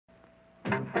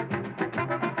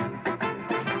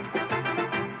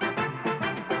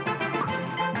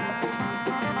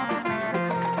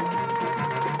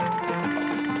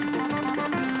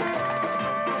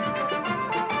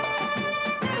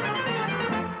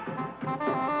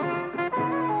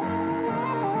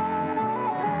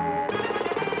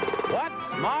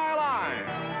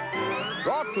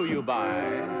brought to you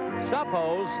by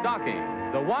Suppose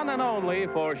Stockings, the one and only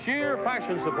for sheer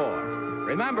fashion support.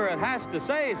 Remember, it has to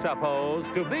say suppose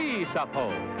to be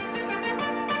supposed.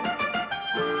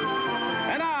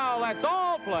 And now let's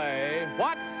all play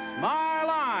What's My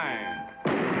Line?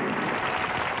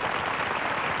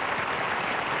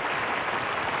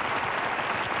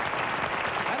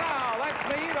 And now let's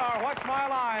meet our What's My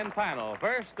Line panel.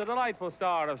 First, the delightful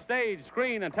star of stage,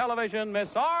 screen, and television, Miss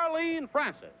Arlene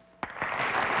Francis.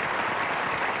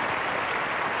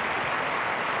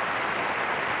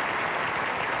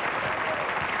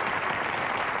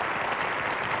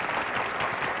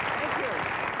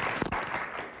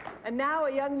 And now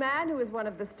a young man who is one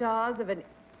of the stars of a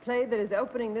play that is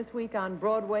opening this week on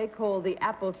Broadway called The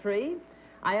Apple Tree.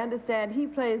 I understand he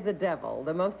plays the devil,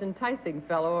 the most enticing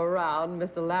fellow around,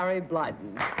 Mr. Larry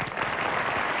Blyden.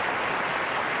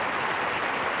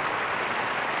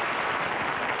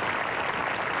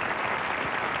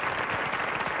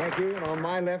 Thank you. And on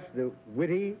my left, the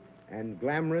witty and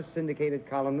glamorous syndicated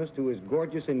columnist who is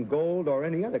gorgeous in gold or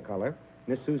any other color,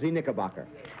 Miss Suzy Knickerbocker.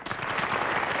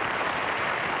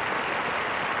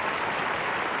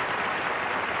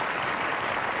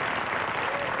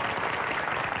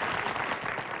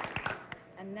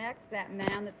 That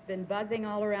man that's been buzzing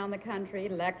all around the country,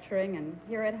 lecturing, and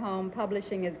here at home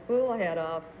publishing his fool head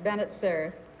off, Bennett,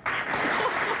 Cerf.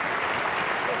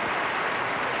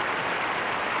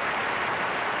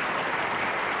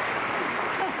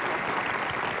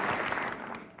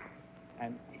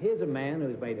 And here's a man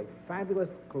who's made a fabulous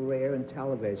career in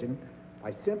television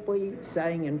by simply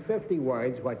saying in 50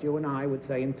 words what you and I would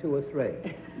say in 2 or 3.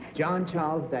 John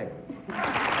Charles Daly.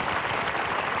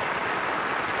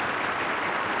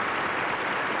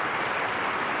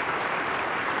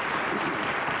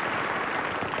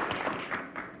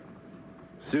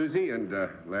 Suzy and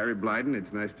Larry Blyden,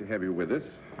 it's nice to have you with us.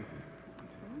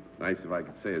 Nice if I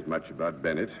could say as much about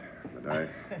Bennett, but I'm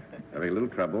having a little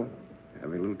trouble.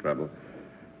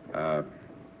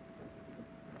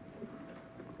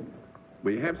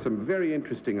 We have some very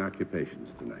interesting occupations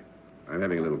tonight. I'm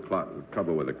having a little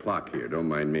trouble with the clock here. Don't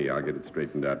mind me. I'll get it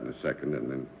straightened out in a second,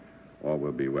 and then all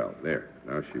will be well. There.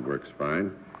 Now she works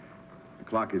fine. The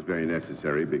clock is very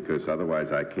necessary because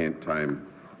otherwise I can't time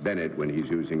Bennett when he's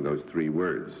using those 3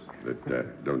 words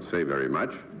that don't say very much.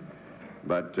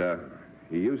 But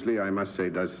he usually, I must say,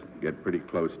 does get pretty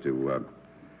close to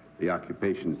the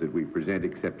occupations that we present,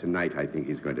 except tonight I think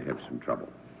he's going to have some trouble.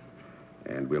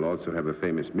 And we'll also have a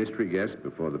famous mystery guest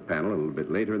before the panel a little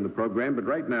bit later in the program. But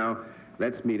right now,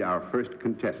 let's meet our first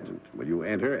contestant. Will you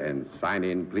enter and sign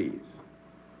in, please?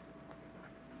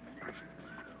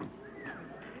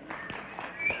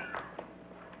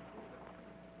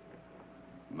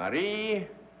 Marie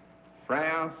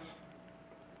France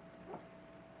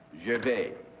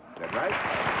Gervais. Is that right?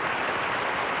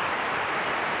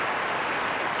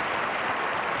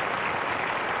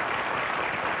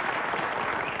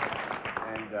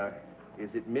 And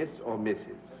is it Miss or Mrs.?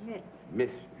 Miss. Miss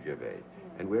Gervais.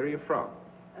 And where are you from?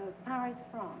 Paris,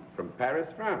 France. From Paris,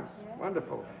 France. Yes.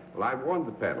 Wonderful. Well, I warned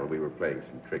the panel we were playing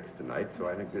some tricks tonight, so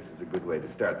I think this is a good way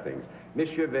to start things. Miss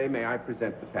Gervais, may I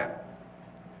present the panel?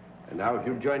 And now, if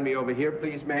you'll join me over here,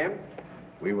 please, ma'am.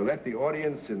 We will let the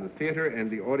audience in the theater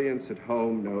and the audience at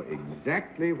home know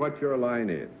exactly what your line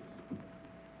is.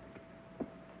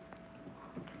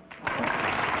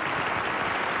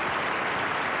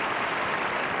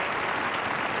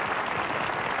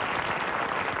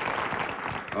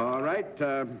 All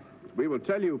right. We will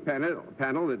tell you, panel,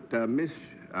 that Miss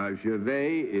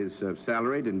Gervais is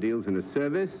salaried and deals in a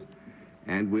service,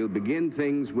 and we'll begin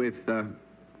things with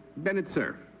Bennett,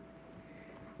 Cerf.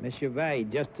 Miss Gervais,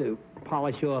 just to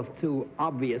polish off 2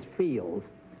 obvious fields,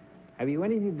 have you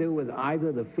anything to do with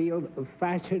either the field of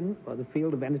fashion or the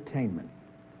field of entertainment?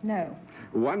 No.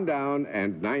 1 down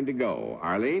and 9 to go.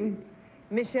 Arlene?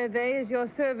 Miss Gervais, is your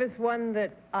service one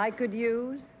that I could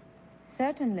use?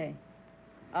 Certainly.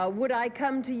 Would I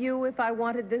come to you if I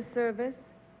wanted this service?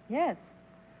 Yes.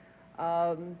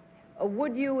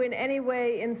 Would you in any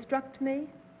way instruct me?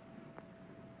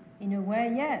 In a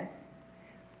way, yes.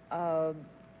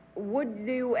 Would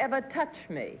you ever touch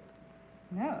me?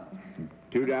 No.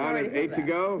 2 down and 8 to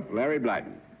go. Larry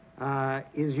Blyden.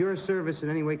 Is your service in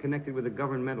any way connected with a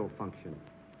governmental function?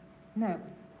 No.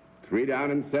 3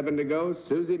 down and 7 to go.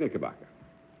 Suzy Knickerbocker.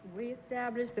 We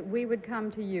established that we would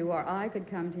come to you, or I could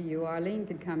come to you, Arlene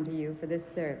could come to you for this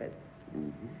service.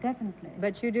 Mm-hmm. Definitely.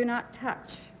 But you do not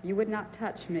touch. You would not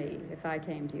touch me if I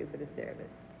came to you for the service.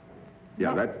 Yeah,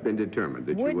 No. that's been determined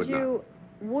that you would not.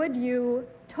 Would you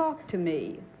talk to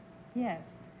me? Yes.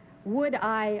 Would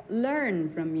I learn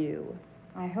from you?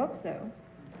 I hope so.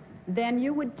 Then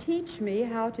you would teach me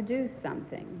how to do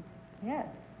something. Yes.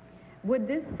 Would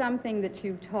this something that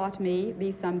you've taught me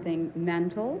be something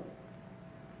mental?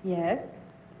 Yes.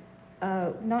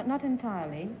 Not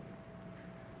entirely.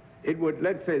 It would,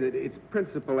 let's say that its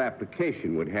principal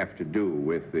application would have to do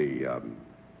with the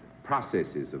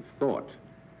processes of thought.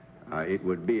 It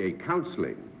would be a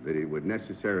counseling, that it would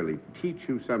necessarily teach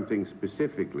you something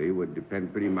specifically, would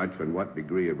depend pretty much on what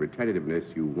degree of retentativeness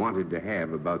you wanted to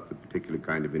have about the particular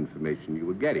kind of information you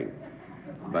were getting.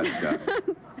 But,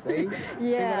 See? Yes.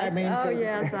 See what I mean? Oh, So-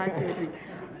 yes, I see.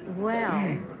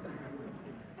 Well,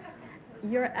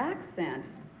 your accent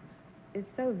is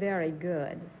so very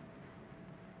good.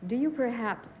 Do you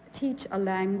perhaps teach a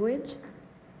language?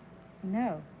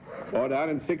 No. 4 down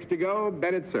and 6 to go.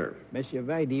 Bennett, Cerf. Miss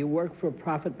Gervais, do you work for a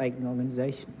profit-making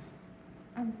organization?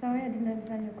 I'm sorry, I didn't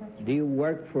understand your question. Do you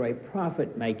work for a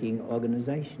profit-making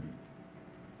organization?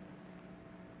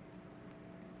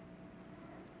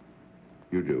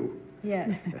 You do. Yes.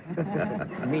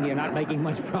 I mean, you're not making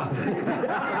much profit.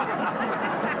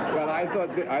 Well,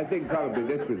 I think probably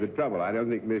this was the trouble. I don't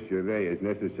think Miss Gervais is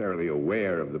necessarily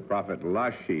aware of the profit and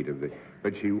loss sheet of the,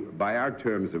 but she, by our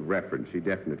terms of reference, she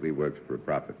definitely works for a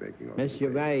profit-making Miss organization.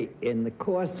 Gervais, in the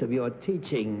course of your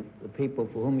teaching the people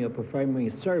for whom you're performing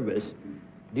a service,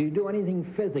 do you do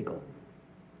anything physical?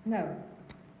 No.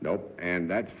 Nope, and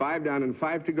that's 5 down and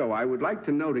 5 to go. I would like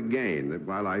to note again that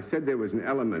while I said there was an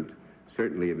element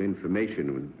certainly of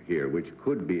information here which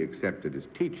could be accepted as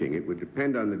teaching, it would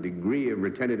depend on the degree of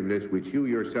retentativeness which you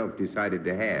yourself decided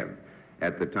to have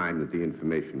at the time that the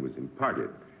information was imparted.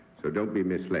 So don't be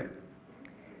misled.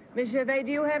 Miss Gervais,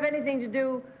 do you have anything to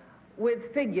do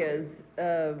with figures,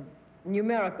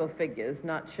 numerical figures,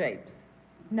 not shapes?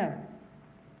 No.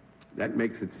 That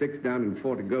makes it 6 down and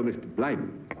 4 to go, Mr. Blyden.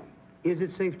 Is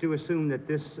it safe to assume that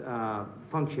this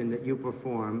function that you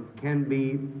perform can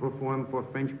be performed for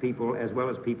French people as well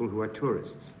as people who are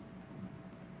tourists?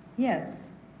 Yes.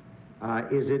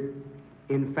 Is it,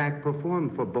 in fact,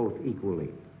 performed for both equally?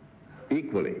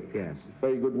 Equally. Yes.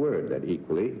 Very good word, that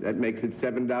equally. That makes it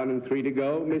 7 down and 3 to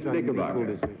go, Miss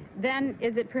Knickerbocker. Then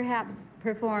is it perhaps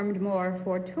performed more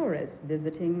for tourists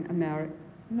visiting America?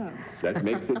 No. That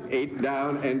makes it 8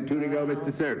 down and 2 to go,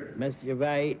 Mr. Cerf. Miss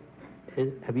Gervais,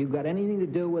 have you got anything to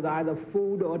do with either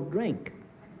food or drink?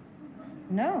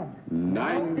 No.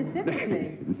 9.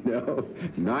 Specifically. No.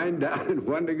 9 down and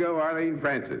 1 to go, Arlene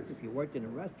Francis. If you worked in a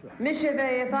restaurant. Miss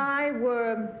Gervais, if I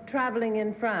were traveling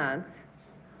in France,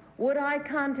 would I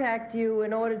contact you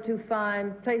in order to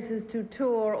find places to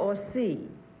tour or see?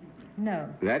 No.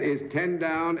 That is 10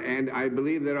 down, and I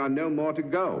believe there are no more to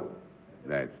go.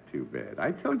 That's too bad.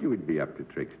 I told you we'd be up to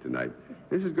tricks tonight.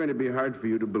 This is going to be hard for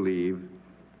you to believe,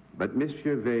 but Miss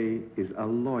Gervais is a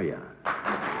lawyer.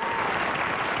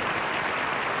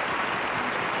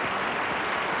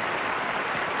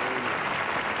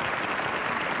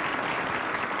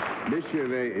 Miss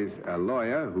Gervais is a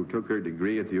lawyer who took her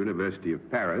degree at the University of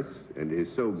Paris and is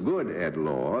so good at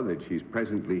law that she's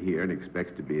presently here and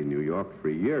expects to be in New York for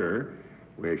a year,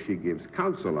 where she gives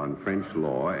counsel on French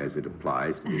law as it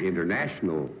applies to the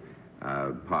international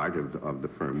part of the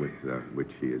firm with which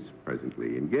she is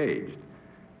presently engaged.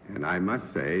 And I must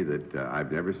say that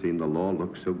I've never seen the law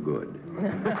look so good. Thank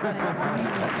you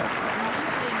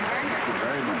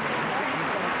very much.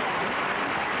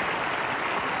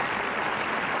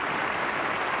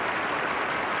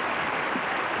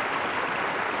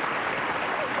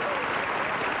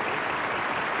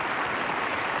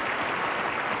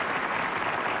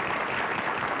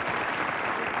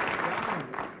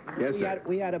 Yes, sir.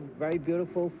 We had a very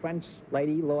beautiful French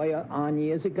lady lawyer on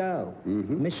years ago.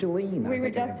 Mm-hmm. Micheline. We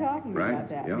were just talking Right, about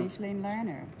that, yeah. Micheline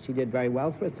Lerner. She did very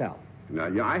well for herself. Now,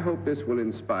 yeah, I hope this will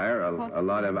inspire a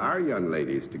lot of our young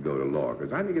ladies to go to law,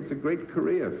 because I think it's a great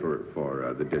career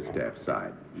for the distaff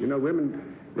side. You know,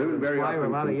 women very often... Inspire a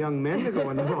lot of young men to go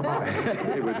into law.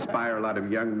 It would inspire a lot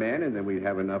of young men, and then we'd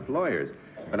have enough lawyers.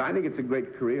 But I think it's a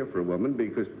great career for a woman,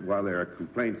 because while there are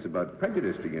complaints about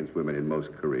prejudice against women in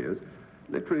most careers,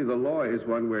 literally the law is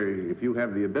one where if you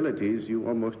have the abilities, you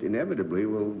almost inevitably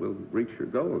will reach your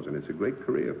goals, and it's a great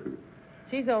career for you.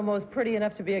 She's almost pretty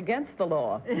enough to be against the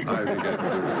law. I think that's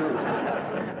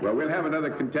true, too. Well, we'll have another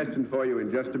contestant for you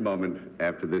in just a moment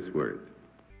after this word.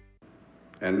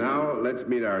 And now, let's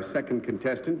meet our second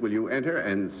contestant. Will you enter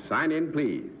and sign in,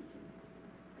 please?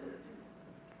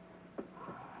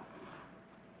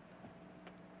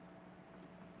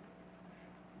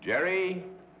 Jerry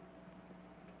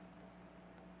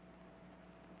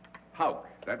Hauk.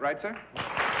 Is that right, sir?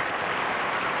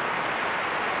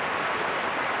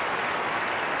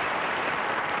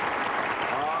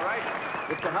 All right.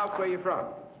 Mr. Hauk, where are you from?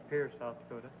 Here, South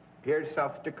Dakota. Here's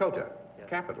South Dakota,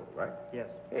 capital, right? Yes.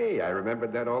 Hey, I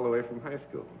remembered that all the way from high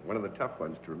school. One of the tough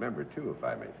ones to remember, too, if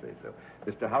I may say so.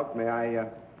 Mr. Houck, may I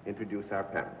introduce our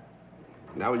panel?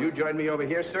 Now, will you join me over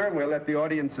here, sir? And we'll let the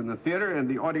audience in the theater and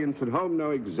the audience at home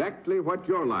know exactly what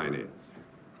your line is.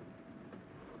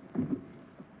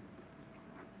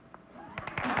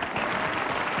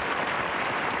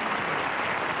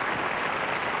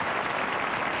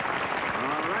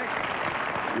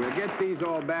 We'll get these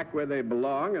all back where they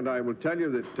belong, and I will tell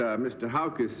you that Mr.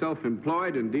 Houck is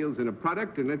self-employed and deals in a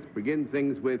product, and let's begin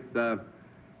things with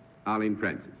Arlene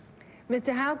Francis.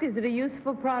 Mr. Houck, is it a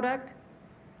useful product?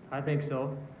 I think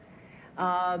so.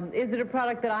 Is it a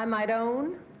product that I might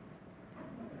own?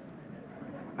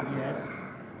 Yes.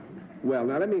 Well,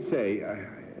 now let me say,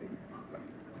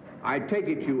 I take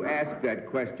it you asked that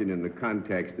question in the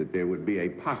context that there would be a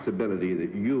possibility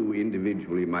that you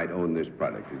individually might own this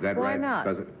product. Is that Why right? not?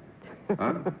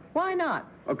 Huh? Why not?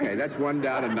 Okay, that's 1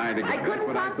 down and 9 to go. I That's couldn't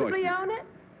what possibly I thought own it?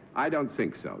 I don't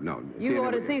think so, no. You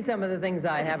ought to see some of the things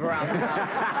I have around the house.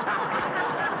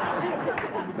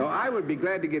 No, I would be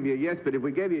glad to give you a yes, but if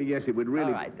we gave you a yes, it would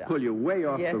really pull you way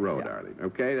off the road, Arlene.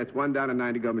 Okay, that's 1 down and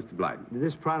 9 to go, Mr. Blyden. Does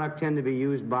this product tend to be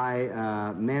used by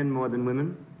men more than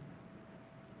women?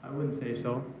 I wouldn't say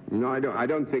so. No, I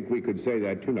don't think we could say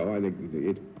that, too. No, I think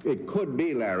it could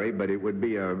be, Larry, but it would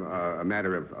be a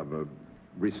matter of a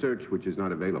research which is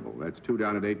not available. That's 2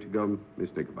 down and 8 to go, Miss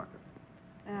Knickerbocker.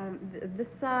 The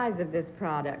size of this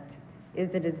product, is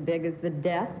it as big as the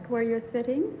desk where you're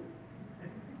sitting?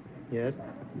 Yes.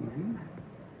 Mm-hmm.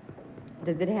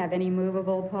 Does it have any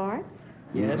movable parts?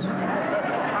 Yes.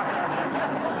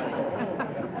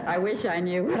 I wish I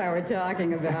knew what I were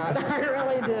talking about. I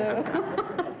really do.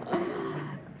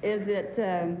 Is it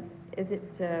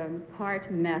part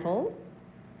metal?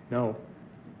 No.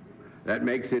 That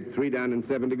makes it 3 down and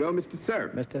 7 to go, Mr.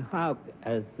 Cerf. Mr. Houck,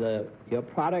 has your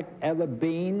product ever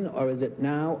been or is it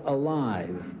now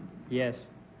alive? Yes.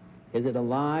 Is it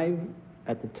alive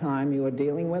at the time you were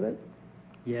dealing with it?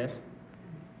 Yes.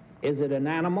 Is it an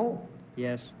animal?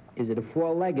 Yes. Is it a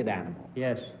 4-legged animal?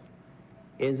 Yes.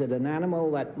 Is it an animal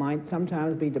that might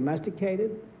sometimes be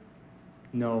domesticated?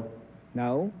 No.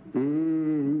 No?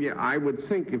 Yeah, I would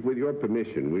think, if with your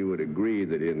permission, we would agree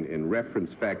that in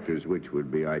reference factors which would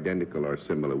be identical or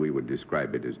similar, we would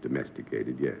describe it as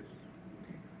domesticated, yes.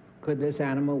 Would this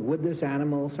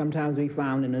animal sometimes be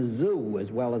found in a zoo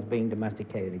as well as being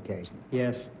domesticated occasionally?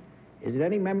 Yes. Is it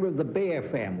any member of the bear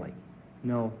family?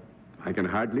 No. I can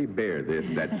hardly bear this.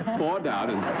 That's 4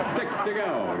 down and 6 to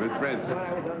go, Miss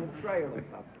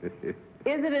Francis.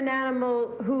 Is it an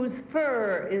animal whose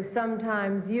fur is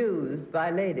sometimes used by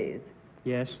ladies?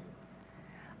 Yes.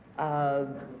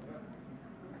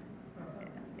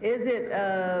 Is it,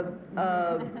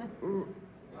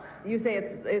 you say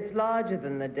it's larger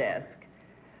than the desk.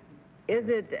 Is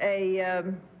it a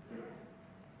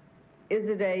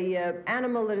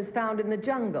animal that is found in the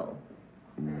jungle?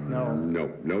 No.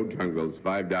 No jungles.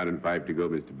 5 down and 5 to go,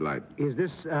 Mr. Blyden. Is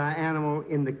this animal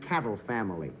in the cattle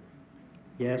family?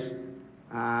 Yes.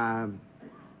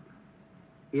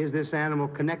 Is this animal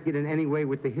connected in any way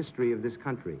with the history of this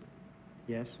country?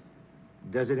 Yes.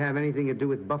 Does it have anything to do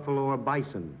with buffalo or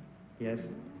bison? Yes.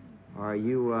 Are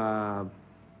you a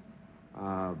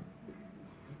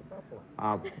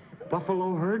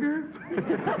buffalo herder?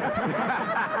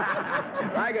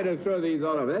 I got to throw these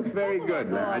all over. That's very good.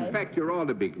 In fact, you're all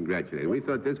to be congratulated. We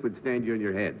thought this would stand you in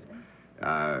your heads.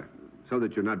 So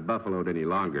that you're not buffaloed any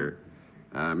longer,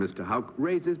 Mr. Houck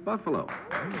raises buffalo.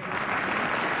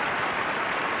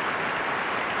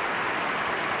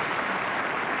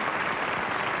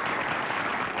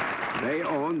 They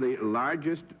own the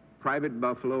largest private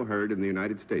buffalo herd in the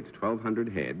United States,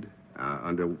 1,200 head,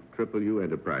 under U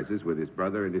Enterprises with his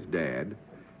brother and his dad,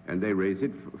 and they raise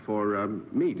it for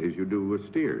meat, as you do with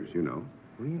steers, you know.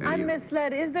 Really? I'm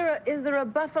misled. Is there a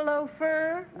buffalo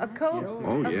fur? A coat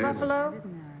of yes. buffalo?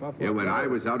 Yeah, when I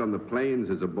was out on the plains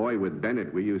as a boy with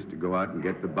Bennett, we used to go out and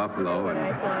get the buffalo, and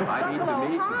I'd eat the Buffalo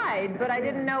meat. hide, but I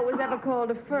didn't know it was ever called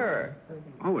a fur.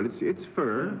 Oh, well, it's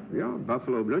fur. Yeah,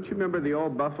 buffalo. Don't you remember the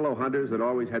old buffalo hunters that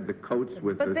always had the coats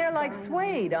with But they're like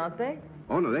suede, aren't they?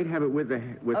 Oh, no, they'd have it with the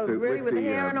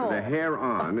hair and all? the hair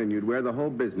on, and you'd wear the whole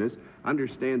business.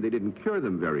 Understand they didn't cure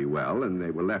them very well, and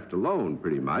they were left alone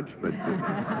pretty much, but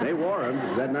they wore them.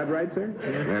 Is that not right, sir?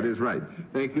 Yes. That is right.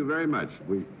 Thank you very much.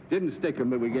 We didn't stick them,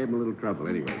 but we gave them a little trouble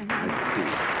anyway. Nice to see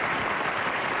you.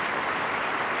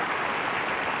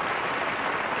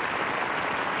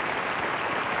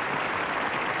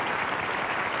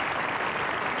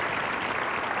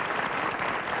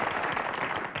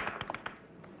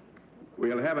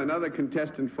 We'll have another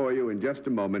contestant for you in just a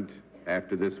moment.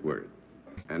 after this word.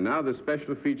 And now the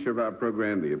special feature of our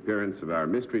program, the appearance of our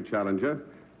mystery challenger,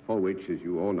 for which, as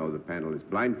you all know, the panel is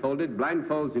blindfolded.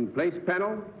 Blindfolds in place,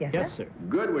 panel? Yes, sir.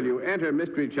 Good. Will you enter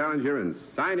mystery challenger and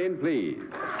sign in, please?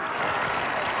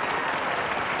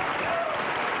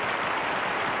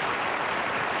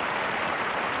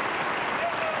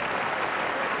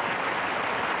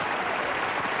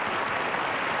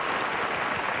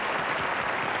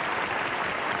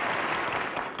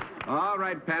 All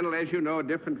right, panel, as you know, a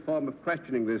different form of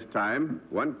questioning this time.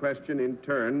 One question in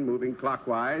turn, moving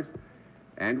clockwise.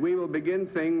 And we will begin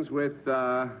things with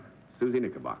Suzy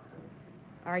Knickerbocker.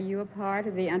 Are you a part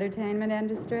of the entertainment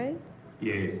industry?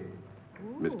 Yes.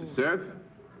 Mr. Cerf?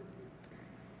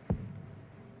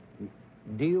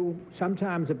 Do you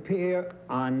sometimes appear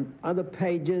on other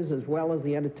pages as well as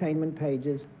the entertainment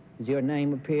pages? Has your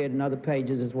name appeared in other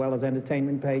pages as well as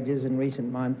entertainment pages in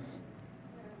recent months?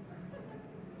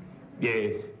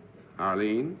 Yes.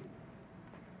 Arlene?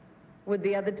 Would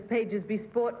the other pages be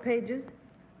sport pages?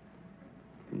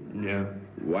 No.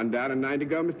 One down and 9 to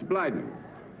go, Mr. Blyden.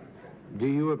 Do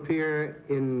you appear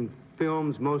in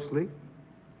films mostly?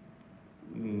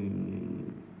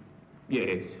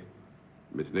 Yes.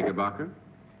 Miss Knickerbocker?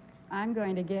 I'm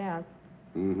going to guess.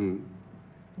 Mm-hmm.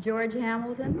 George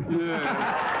Hamilton?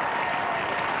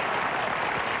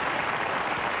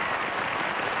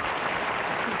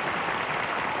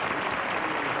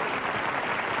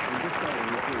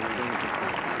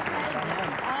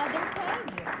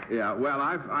 Yeah, well,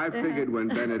 I figured when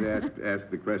Bennett asked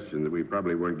the question that we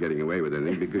probably weren't getting away with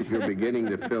anything because you're beginning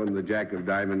to film the Jack of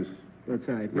Diamonds That's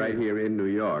right. right here in New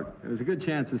York. It was a good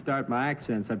chance to start my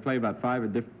accents. I play about five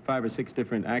or six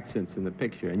different accents in the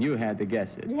picture, and you had to guess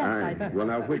it. Yes, All I right. did. Well,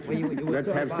 now, let's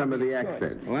have some of the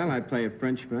accents. Well, I play a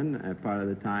Frenchman part of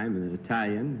the time, and an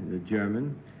Italian, and a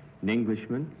German, an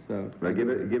Englishman. So. Well, give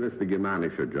us the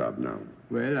Germanischer job now.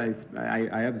 Well, I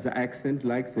have the accent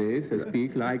like this. I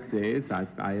speak like this.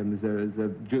 I am the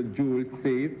jewel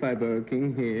thief by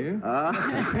working here.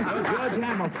 George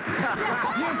Hamilton.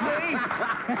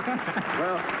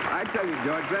 Well, I tell you,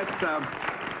 George, that's...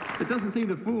 It doesn't seem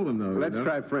to fool them, though. Let's you know?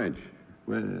 try French.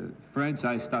 Well, French,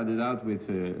 I started out with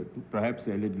perhaps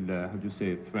a little, how do you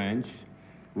say, French,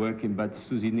 working, but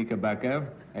Suzy Knickerbocker,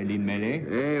 Arlene Mellet.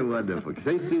 Hey, wonderful.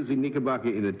 Say Suzy Knickerbocker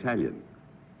in Italian.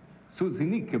 Suzy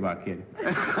Knickerbocker.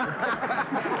 That's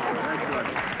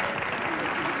wonderful.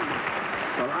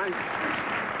 Well,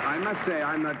 I must say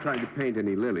I'm not trying to paint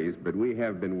any lilies, but we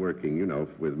have been working, you know,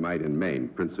 with might and main,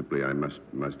 principally, I must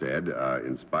add,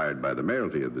 inspired by the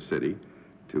mayoralty of the city,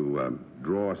 to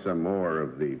draw some more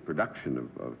of the production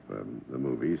of the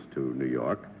movies to New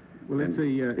York. Well, it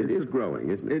is growing,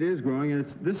 isn't it? It is growing.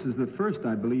 This is the first,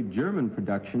 I believe, German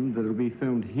production that will be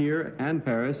filmed here and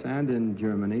Paris and in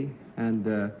Germany.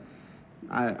 And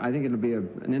I think it'll be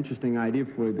an interesting idea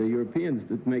for the Europeans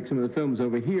to make some of the films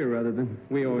over here rather than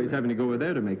we always having to go over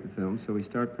there to make the films. So we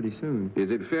start pretty soon. Is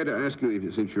it fair to ask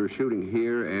you, since you're shooting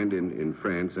here and in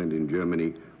France and in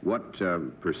Germany, what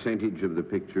percentage of the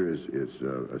picture is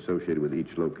associated with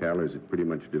each locale, or is it pretty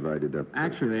much divided up?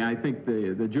 Actually, I think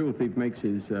the jewel thief makes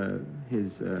his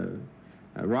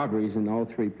robberies in all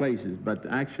three places. But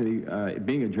actually,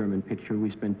 being a German picture, we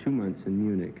spent 2 months in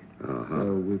Munich.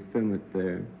 So we film it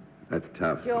there. That's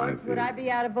tough. George, would I be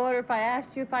out of order if I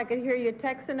asked you if I could hear your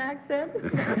Texan accent?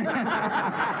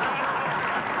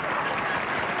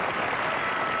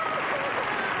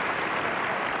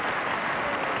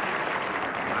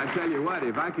 I tell you what,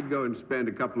 if I could go and spend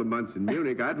a couple of months in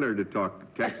Munich, I'd learn to talk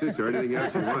Texas or anything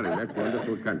else you wanted. That's a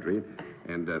wonderful country.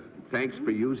 And thanks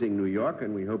for using New York,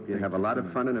 and we hope you have a lot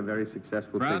of fun and a very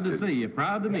successful Proud picture. to see you.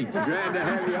 Proud to meet you. Glad to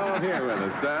have you all here with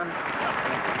us, sir.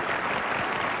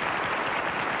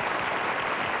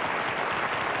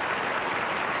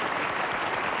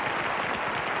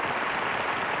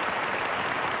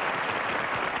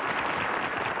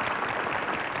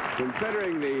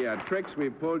 Considering the tricks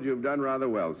we've pulled, you've done rather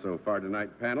well so far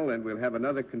tonight, panel, and we'll have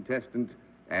another contestant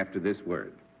after this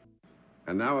word.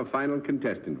 And now a final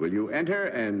contestant. Will you enter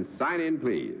and sign in,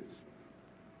 please?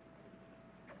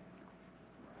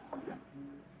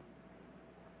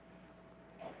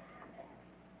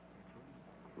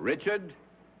 Richard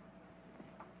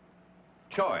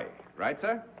Choi. Right,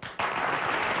 sir?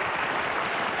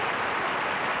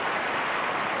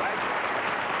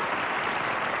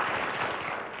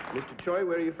 Mr. Choi,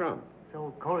 where are you from?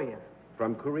 So, Korea.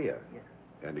 From Korea? Yes.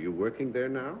 And are you working there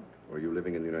now, or are you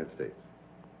living in the United States?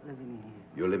 Living here.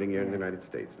 You're living here in the United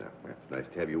States now. That's nice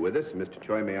to have you with us. Mr.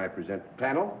 Choi, may I present the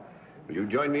panel? Will you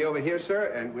join me over here,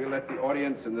 sir? And we'll let the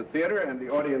audience in the theater and the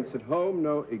audience at home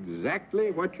know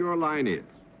exactly what your line is.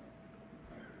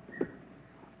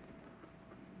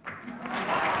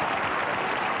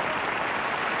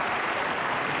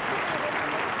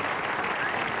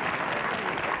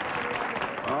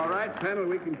 panel,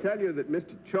 we can tell you that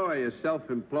Mr. Choi is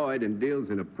self-employed and deals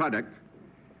in a product.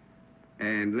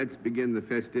 And let's begin the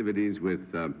festivities with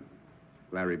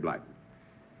Larry Blyden.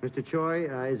 Mr. Choi,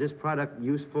 is this product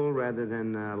useful rather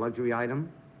than a luxury item?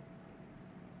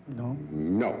 No.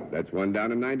 No, that's one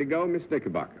down and 9 to go. Miss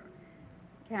Knickerbocker.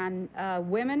 Can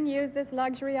women use this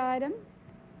luxury item?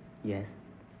 Yes.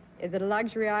 Is it a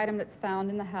luxury item that's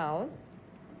found in the house?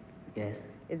 Yes.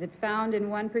 Is it found in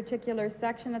one particular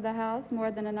section of the house more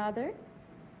than another?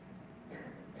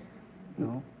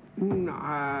 No.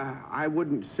 I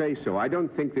wouldn't say so. I don't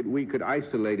think that we could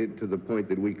isolate it to the point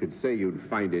that we could say you'd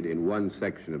find it in one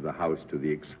section of the house to the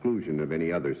exclusion of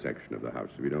any other section of the house.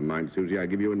 If you don't mind, Suzy, I'll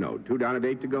give you a no. 2 down and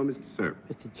 8 to go, Mr. Cerf.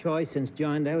 Mr. Choi, since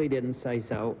John Daly didn't say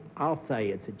so, I'll say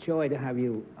it's a joy to have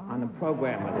you on the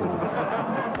program with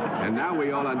us. And now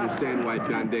we all understand why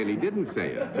John Daly didn't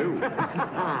say it, too.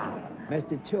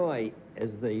 Mr. Choi, is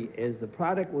the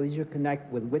product with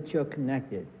which you're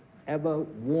connected ever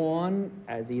worn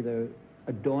as either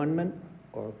adornment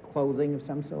or clothing of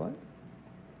some sort?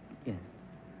 Yes.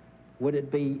 Would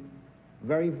it be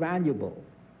very valuable?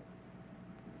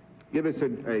 Give us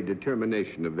a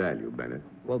determination of value, Bennett.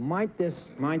 Well, might this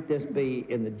be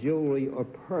in the jewelry or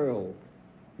pearl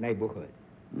neighborhood?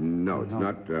 No, it's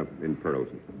not in pearls,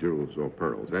 jewels or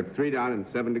pearls. That's 3 down and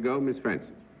 7 to go, Miss Francis.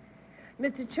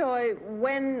 Mr. Choi,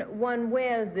 when one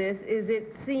wears this, is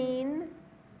it seen?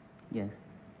 Yes.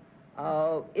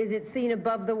 Is it seen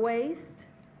above the waist?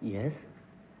 Yes.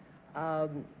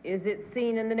 Is it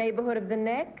seen in the neighborhood of the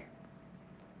neck?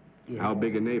 Yes. How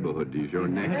big a neighborhood does your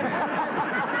neck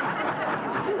have?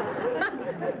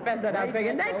 Depends on how big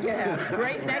a neck you have.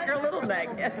 Great neck or little neck.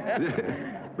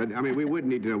 But, I mean, we would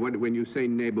need to know, when you say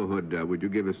neighborhood, would you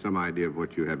give us some idea of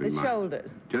what you have in mind? The shoulders.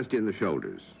 Just in the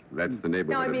shoulders. That's the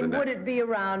neighborhood No, I of the mean, neck. would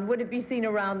it be seen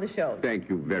around the shoulders? Thank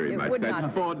you very It much. would That's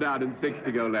not. 4 down and 6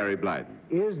 to go, Larry Blyden.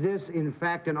 Is this, in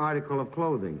fact, an article of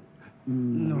clothing?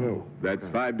 No. That's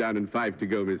 5 down and 5 to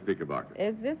go, Miss Knickerbocker.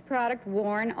 Is this product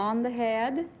worn on the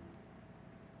head?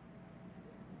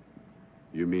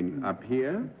 You mean up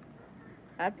here?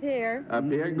 Up here. Up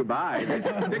here? Goodbye.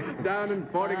 That's 6 down and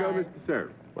 4 to go, Mr.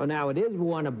 Cerf. Well, now, it is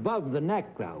worn above the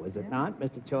neck, though, is it not,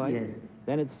 Mr. Choi? Yes.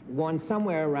 Then it's worn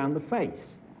somewhere around the face.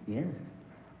 Yes.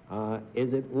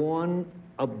 Is it worn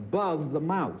above the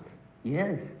mouth?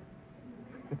 Yes.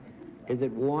 Is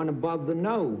it worn above the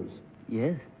nose?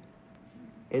 Yes.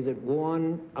 Is it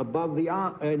worn above the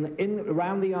eye,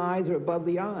 around the eyes or above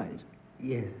the eyes?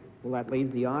 Yes. Well, that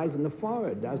leaves the eyes and the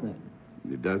forehead, doesn't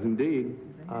it? It does indeed.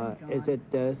 Is it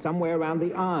somewhere around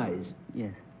the eyes?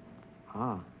 Yes.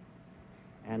 Ah.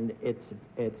 And does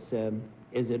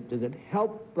it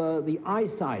help the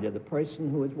eyesight of the person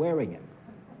who is wearing it?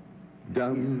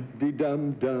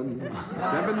 Dum-de-dum-dum.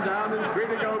 7 down and 3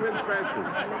 to go, Miss Francis.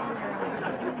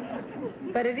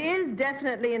 But it is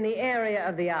definitely in the area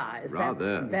of the eyes.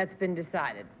 Rather. That's been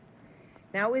decided.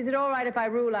 Now, is it all right if I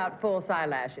rule out false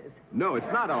eyelashes? No,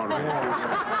 it's not all right.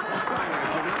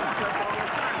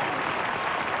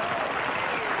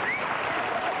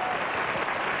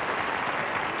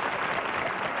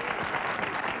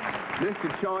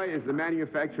 Mr. Choi is the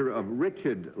manufacturer of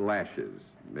Richard lashes.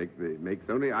 Makes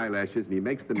only eyelashes, and he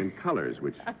makes them in colors,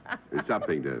 which is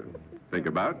something to think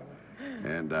about.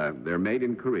 And they're made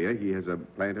in Korea. He has a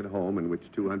plant at home in which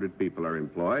 200 people are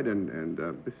employed, and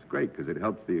this is great because it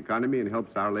helps the economy and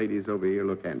helps our ladies over here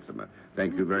look handsomer.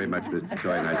 Thank you very much, Mr.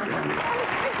 Choi. Nice to have you.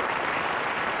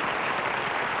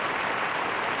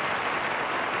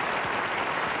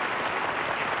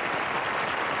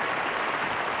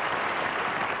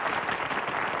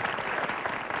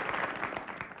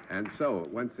 And so,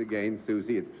 once again,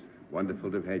 Suzy, it's wonderful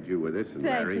to have had you with us, and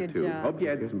Thank Larry, you, too. John. Hope you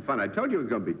had some fun. I told you it was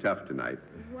going to be tough tonight.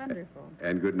 Wonderful.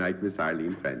 And good night, Miss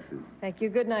Arlene Francis. Thank you.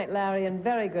 Good night, Larry, and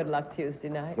very good luck Tuesday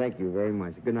night. Thank you very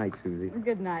much. Good night, Suzy.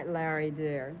 Good night, Larry,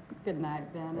 dear. Good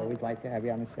night, Bennett. Always like to have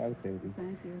you on the show, Suzy.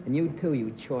 Thank you. And you, too,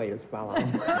 you choious fellow.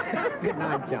 Good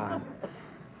night, John.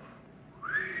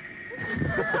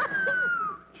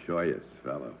 Joyous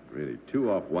fellow. Really, 2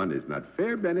 off 1 is not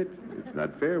fair, Bennett. It's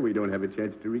not fair. We don't have a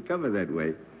chance to recover that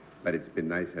way. But it's been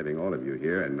nice having all of you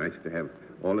here, and nice to have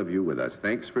all of you with us.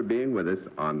 Thanks for being with us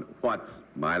on What's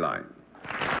My Line?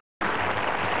 What's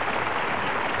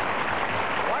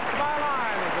My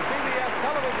Line is a CBS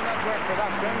Television Network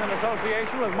production in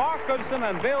association with Mark Goodson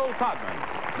and Bill Todman.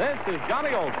 This is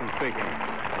Johnny Olson speaking.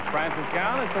 Francis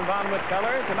Gown is from Von Witt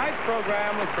Keller. Tonight's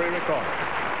program was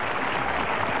pre-recorded.